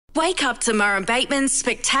Wake up to Murray Bateman's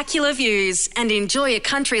spectacular views and enjoy a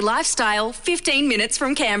country lifestyle 15 minutes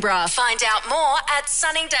from Canberra. Find out more at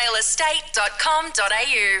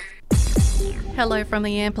sunningdaleestate.com.au. Hello from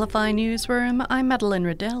the Amplify newsroom, I'm Madeline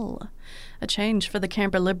Riddell. A change for the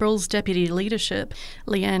Canberra Liberals' deputy leadership.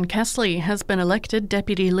 Leanne Castley has been elected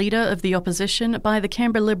deputy leader of the opposition by the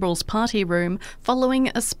Canberra Liberals party room following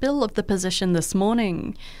a spill of the position this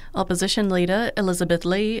morning. Opposition leader Elizabeth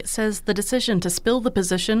Lee says the decision to spill the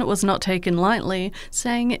position was not taken lightly,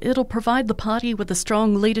 saying it'll provide the party with a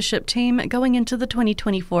strong leadership team going into the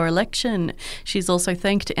 2024 election. She's also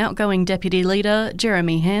thanked outgoing deputy leader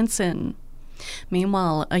Jeremy Hansen.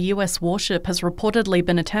 Meanwhile, a US warship has reportedly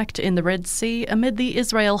been attacked in the Red Sea amid the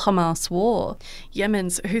Israel-Hamas war.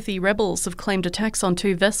 Yemen's Houthi rebels have claimed attacks on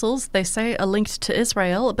two vessels they say are linked to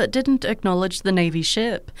Israel but didn't acknowledge the Navy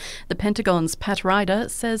ship. The Pentagon's Pat Ryder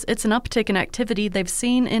says it's an uptick in activity they've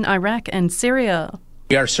seen in Iraq and Syria.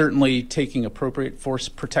 We are certainly taking appropriate force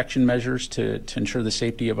protection measures to ensure the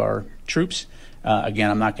safety of our troops.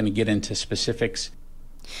 Again, I'm not going to get into specifics.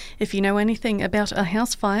 If you know anything about a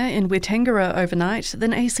house fire in Witangara overnight,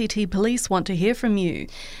 then ACT Police want to hear from you.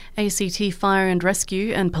 ACT Fire and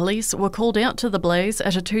Rescue and police were called out to the blaze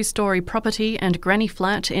at a two-storey property and granny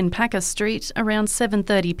flat in Packer Street around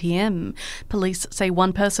 7:30 p.m. Police say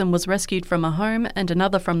one person was rescued from a home and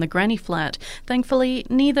another from the granny flat. Thankfully,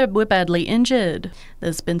 neither were badly injured.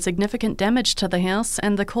 There's been significant damage to the house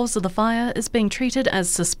and the cause of the fire is being treated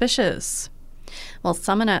as suspicious. While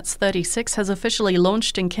Summernats 36 has officially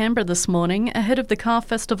launched in Canberra this morning ahead of the car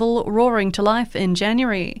festival Roaring to Life in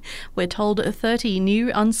January. We're told 30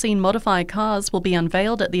 new unseen modified cars will be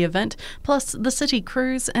unveiled at the event, plus the city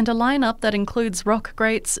cruise and a lineup that includes rock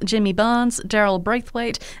greats Jimmy Barnes, Daryl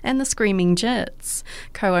Braithwaite and the Screaming Jets.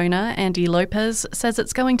 Co-owner Andy Lopez says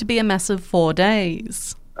it's going to be a massive 4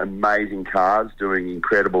 days. Amazing cars doing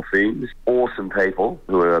incredible things, awesome people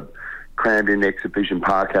who are crammed in exhibition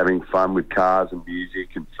park having fun with cars and music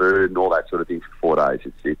and food and all that sort of thing for 4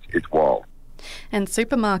 days. It's wild. And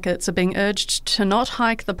supermarkets are being urged to not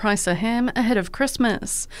hike the price of ham ahead of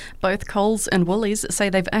Christmas. Both Coles and Woolies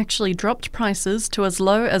say they've actually dropped prices to as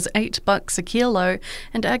low as $8 a kilo,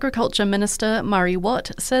 and Agriculture Minister Murray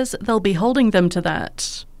Watt says they'll be holding them to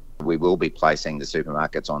that. We will be placing the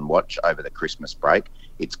supermarkets on watch over the Christmas break.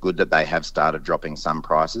 It's good that they have started dropping some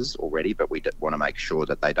prices already, but we want to make sure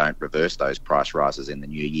that they don't reverse those price rises in the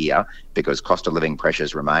new year because cost of living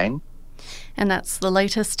pressures remain. And that's the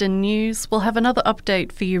latest in news. We'll have another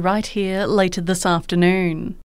update for you right here later this afternoon.